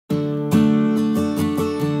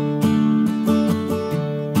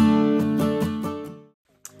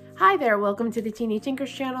there, welcome to the Teeny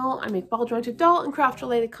Tinkers channel. I make ball jointed doll and craft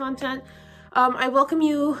related content. I welcome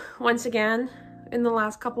you once again in the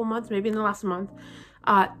last couple months, maybe in the last month,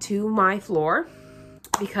 to my floor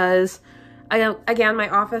because again, my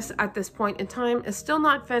office at this point in time is still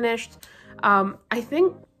not finished. I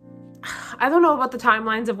don't know about the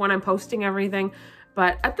timelines of when I'm posting everything,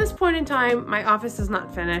 but at this point in time, my office is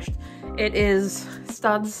not finished. It is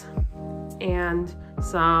studs and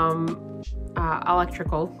some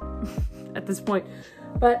electrical at this point,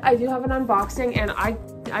 but I do have an unboxing and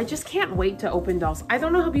I just can't wait to open dolls. I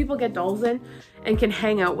don't know how people get dolls in and can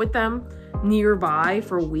hang out with them nearby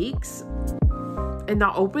for weeks and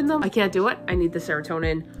not open them. I can't do it. I need the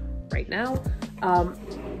serotonin right now.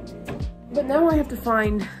 But now I have to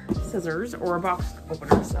find scissors or a box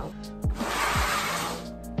opener, so.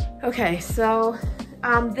 Okay, so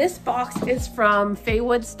this box is from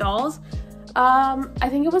Faewoods dolls. I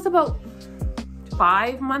think it was about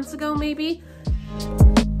 5 months ago, maybe.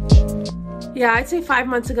 Yeah, I'd say 5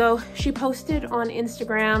 months ago. She posted on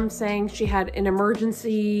Instagram saying she had an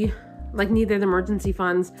emergency, like needed emergency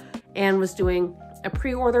funds, and was doing a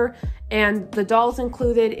pre-order. And the dolls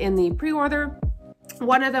included in the pre-order,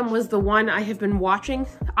 one of them was the one I have been watching.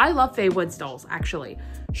 I love Faewoods dolls, actually.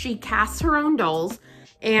 She casts her own dolls,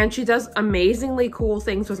 and she does amazingly cool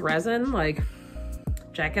things with resin, like,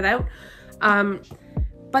 check it out.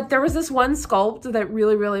 But there was this one sculpt that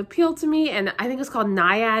really appealed to me, and I think it's called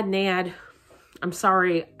Naiad. I'm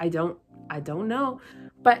sorry, I don't know.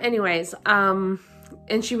 But anyways, and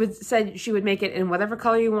she said she would make it in whatever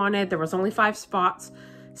color you wanted. There was only 5 spots.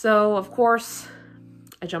 So of course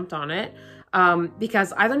I jumped on it,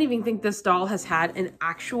 because I don't even think this doll has had an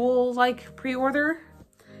actual like pre-order.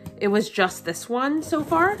 It was just this one so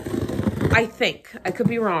far. I think, I could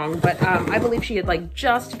be wrong, but I believe she had like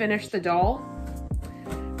just finished the doll.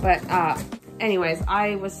 But anyways,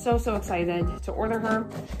 I was so excited to order her.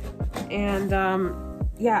 And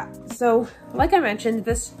yeah, so like I mentioned,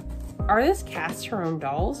 this artist casts her own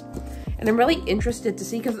dolls. And I'm really interested to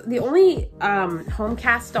see, because the only home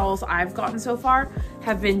cast dolls I've gotten so far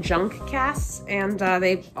have been junk casts. And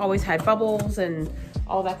they've always had bubbles and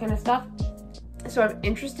all that kind of stuff. So I'm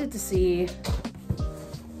interested to see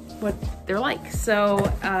what they're like. So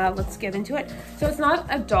let's get into it. So it's not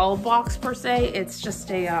a doll box per se, it's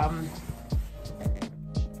just a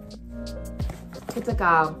it's like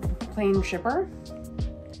a plain shipper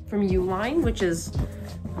from Uline, which is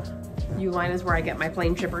Uline is where I get my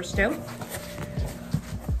plain shippers too.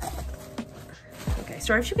 Okay,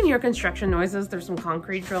 sorry if you can hear construction noises, there's some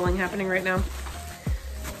concrete drilling happening right now.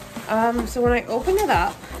 So when I open it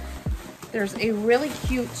up, there's a really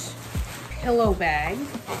cute pillow bag.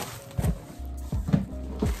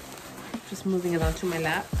 Just moving it onto my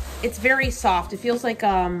lap. It's very soft. It feels like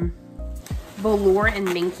velour and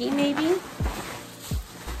minky maybe.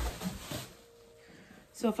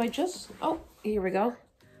 So if I just, oh, here we go.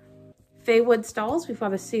 Faewoods dolls, we've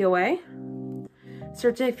got a COA.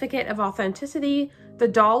 Certificate of Authenticity. The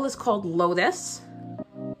doll is called Lotus.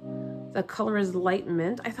 The color is light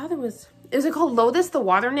mint. I thought it was, is it called Lotus the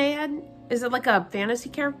Water Naiad? Is it like a fantasy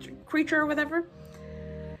character, creature or whatever?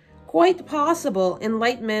 Quite possible. In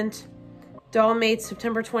light mint. Doll made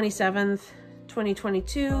September 27th,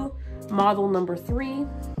 2022. Model number 3.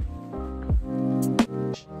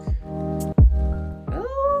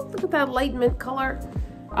 Oh, look at that light mint color.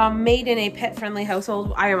 Made in a pet-friendly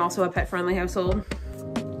household. I am also a pet-friendly household.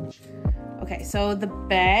 Okay, so the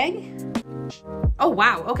bag. Oh,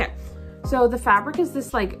 wow. Okay. So the fabric is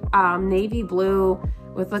this like navy blue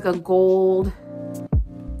with like a gold.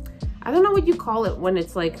 I don't know what you call it when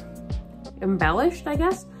it's like embellished, I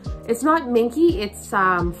guess. It's not minky, it's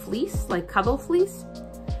fleece, like cuddle fleece.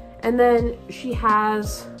 And then she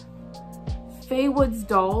has Faewoods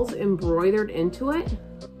dolls embroidered into it.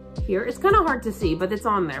 Here, it's kind of hard to see, but it's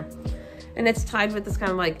on there. And it's tied with this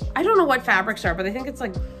kind of like, I don't know what fabrics are, but I think it's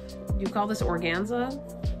like, you call this organza?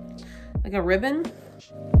 Like a ribbon?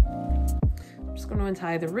 I'm just going to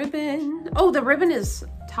untie the ribbon. Oh, the ribbon is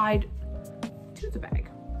tied to the bag.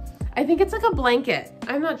 I think it's like a blanket.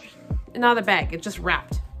 I'm not a bag, it's just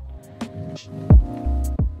wrapped.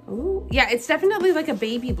 Oh, yeah, it's definitely like a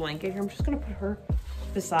baby blanket. I'm just gonna put her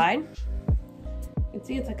beside. You can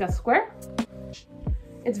see it's like a square.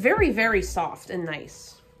 It's very soft and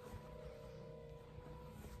nice.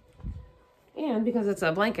 And because it's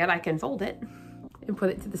a blanket, I can fold it and put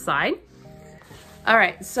it to the side. All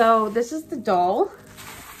right, so this is the doll.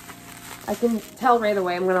 I can tell right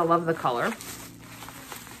away I'm gonna love the color.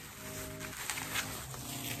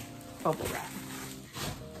 Bubble wrap.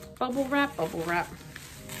 Bubble wrap, bubble wrap.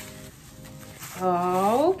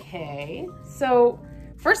 Okay, so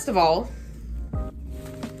first of all,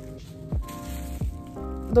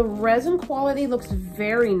 the resin quality looks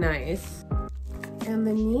very nice. And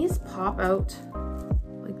the knees pop out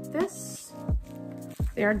like this.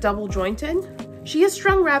 They are double jointed. She is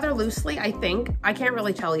strung rather loosely, I think. I can't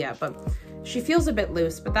really tell yet, but she feels a bit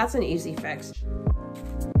loose, but that's an easy fix.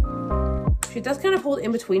 She does kind of hold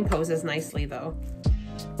in between poses nicely though.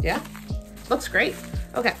 Yeah, looks great.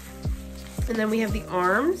 Okay, and then we have the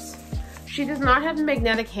arms. She does not have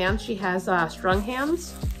magnetic hands. She has strung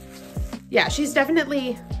hands. Yeah, she's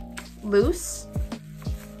definitely loose.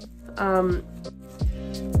 But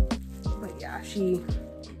yeah, she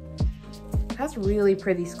has really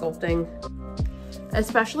pretty sculpting,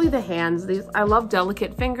 especially the hands. These, I love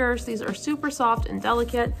delicate fingers. These are super soft and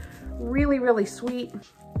delicate, really, really sweet.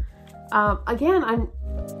 Again,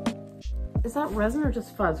 is that resin or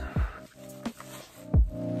just fuzz?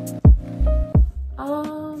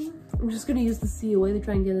 I'm just gonna use the COA to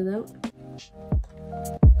try and get it out.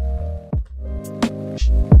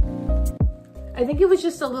 I think it was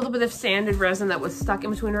just a little bit of sanded resin that was stuck in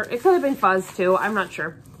between her. It could have been fuzz too, I'm not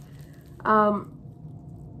sure.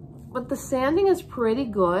 But the sanding is pretty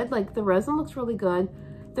good. Like the resin looks really good.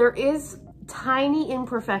 There is tiny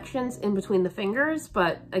imperfections in between the fingers,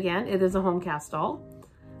 but again, it is a home cast doll.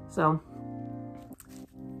 So,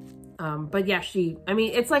 but yeah, I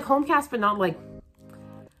mean, it's like home cast, but not like,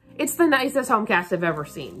 it's the nicest home cast I've ever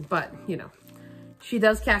seen, but you know, she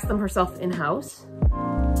does cast them herself in-house.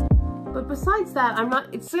 But besides that, I'm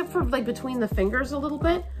not, except for like between the fingers a little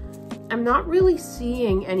bit, I'm not really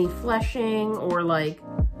seeing any fleshing or like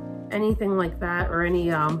anything like that, or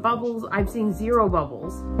any bubbles. I'm seeing zero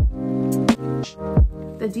bubbles.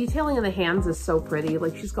 The detailing in the hands is so pretty.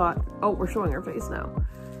 Like she's got, oh, we're showing her face now.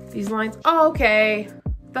 These lines, oh, okay.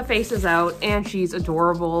 The face is out and she's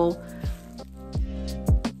adorable.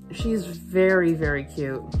 She's very, very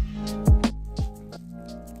cute.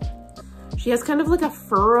 She has kind of like a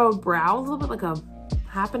furrowed brow, a little bit like a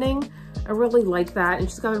happening. I really like that. And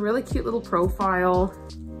she's got a really cute little profile.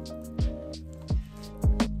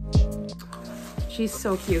 She's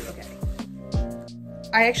so cute. Okay.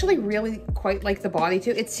 I actually really quite like the body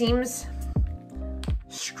too. It seems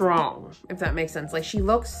strong, if that makes sense. Like she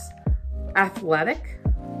looks athletic.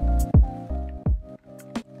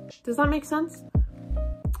 Does that make sense?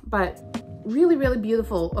 But really, really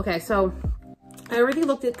beautiful. Okay, so I already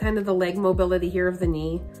looked at kind of the leg mobility here of the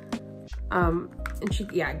knee. And she,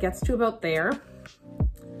 yeah, gets to about there,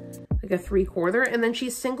 like a 3/4. And then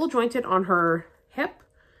she's single jointed on her hip.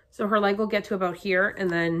 So her leg will get to about here and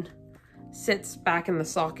then sits back in the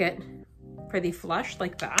socket pretty flush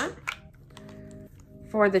like that.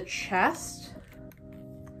 For the chest,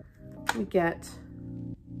 we get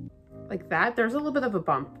like that. There's a little bit of a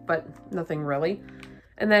bump, but nothing really.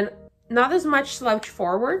 And then not as much slouch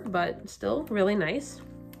forward, but still really nice.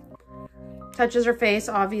 Touches her face,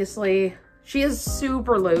 obviously. She is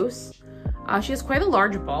super loose. She has quite a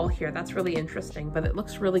large ball here. That's really interesting, but it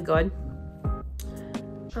looks really good.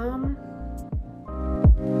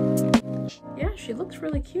 Yeah, she looks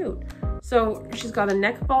really cute. So she's got a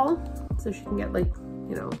neck ball, so she can get like,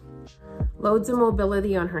 you know, loads of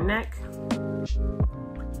mobility on her neck.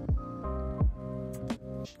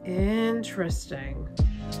 Interesting.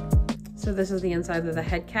 So this is the inside of the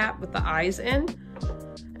head cap with the eyes in.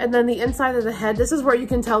 And then the inside of the head, this is where you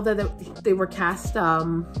can tell that they were cast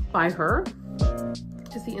by her.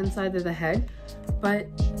 Just the inside of the head. But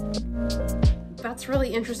that's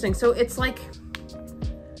really interesting. So it's like,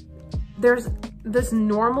 there's this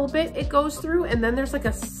normal bit it goes through, and then there's like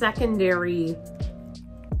a secondary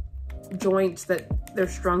joint that they're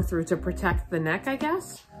strung through to protect the neck, I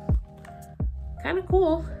guess. Kind of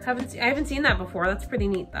cool. I haven't seen that before. That's pretty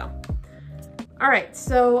neat though. All right,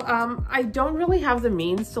 so I don't really have the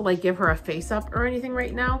means to like give her a face up or anything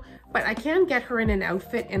right now, but I can get her in an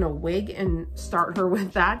outfit in a wig and start her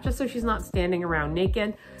with that, just so she's not standing around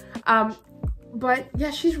naked. But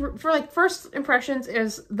yeah, she's, for like first impressions,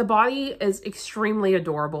 is the body is extremely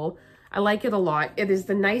adorable. I like it a lot. It is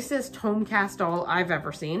the nicest home cast doll I've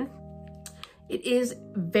ever seen. It is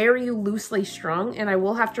very loosely strung, and I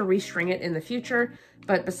will have to restring it in the future.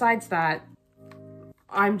 But besides that,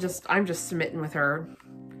 I'm just smitten with her.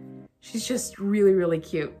 She's just really, really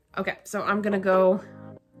cute. Okay, so I'm gonna go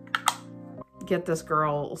get this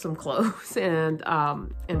girl some clothes and a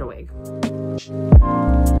wig.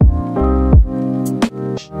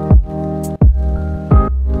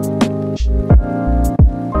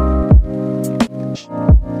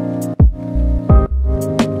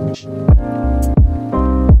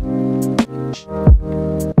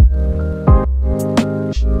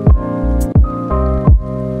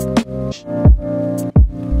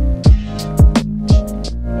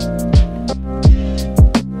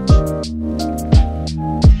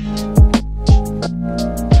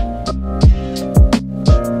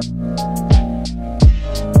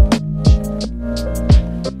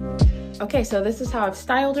 so this is how I've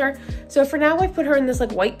styled her. So for now, I've put her in this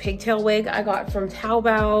like white pigtail wig I got from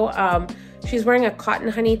Taobao. She's wearing a cotton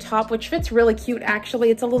honey top, which fits really cute actually.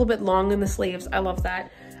 It's a little bit long in the sleeves. I love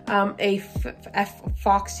that. A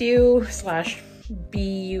Foxu /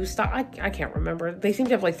 BU style. I can't remember. They seem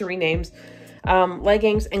to have like 3 names.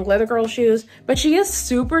 Leggings and glitter girl shoes, but she is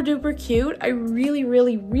super duper cute. I really,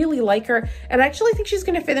 really, really like her. And I actually think she's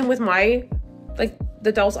gonna fit in with my, like,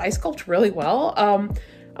 the doll's eye sculpt really well. I'm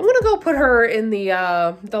gonna go put her in the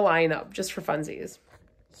lineup just for funsies.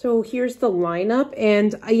 So here's the lineup,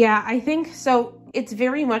 and yeah, I think, so it's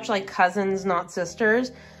very much like cousins, not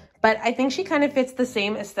sisters, but I think she kind of fits the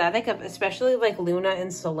same aesthetic of especially like Luna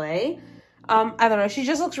and Soleil. I don't know, she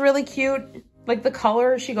just looks really cute. Like the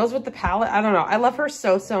color, she goes with the palette. I don't know. I love her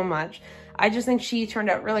so, so much. I just think she turned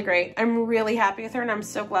out really great. I'm really happy with her, and I'm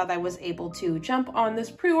so glad I was able to jump on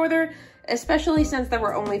this pre-order, especially since there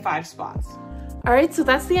were only 5 spots. All right, so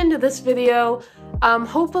that's the end of this video.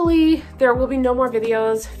 Hopefully there will be no more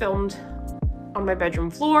videos filmed on my bedroom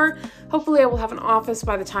floor. Hopefully I will have an office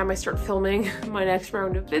by the time I start filming my next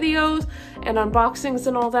round of videos and unboxings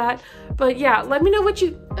and all that. But yeah, let me know what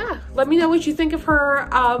you think of her.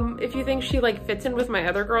 If you think she like fits in with my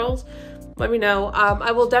other girls, let me know.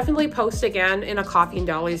 I will definitely post again in a Coffee and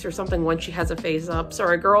Dollies or something once she has a phase up.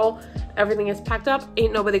 Sorry girl, everything is packed up.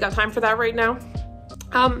 Ain't nobody got time for that right now.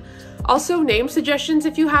 Also name suggestions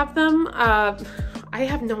if you have them. I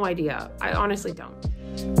have no idea. I honestly don't.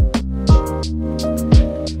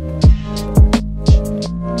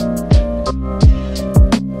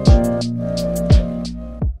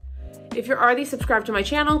 If you're already subscribed to my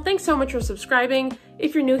channel, thanks so much for subscribing.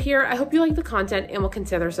 If you're new here, I hope you like the content and will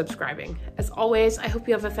consider subscribing. As always, I hope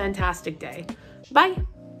you have a fantastic day. Bye.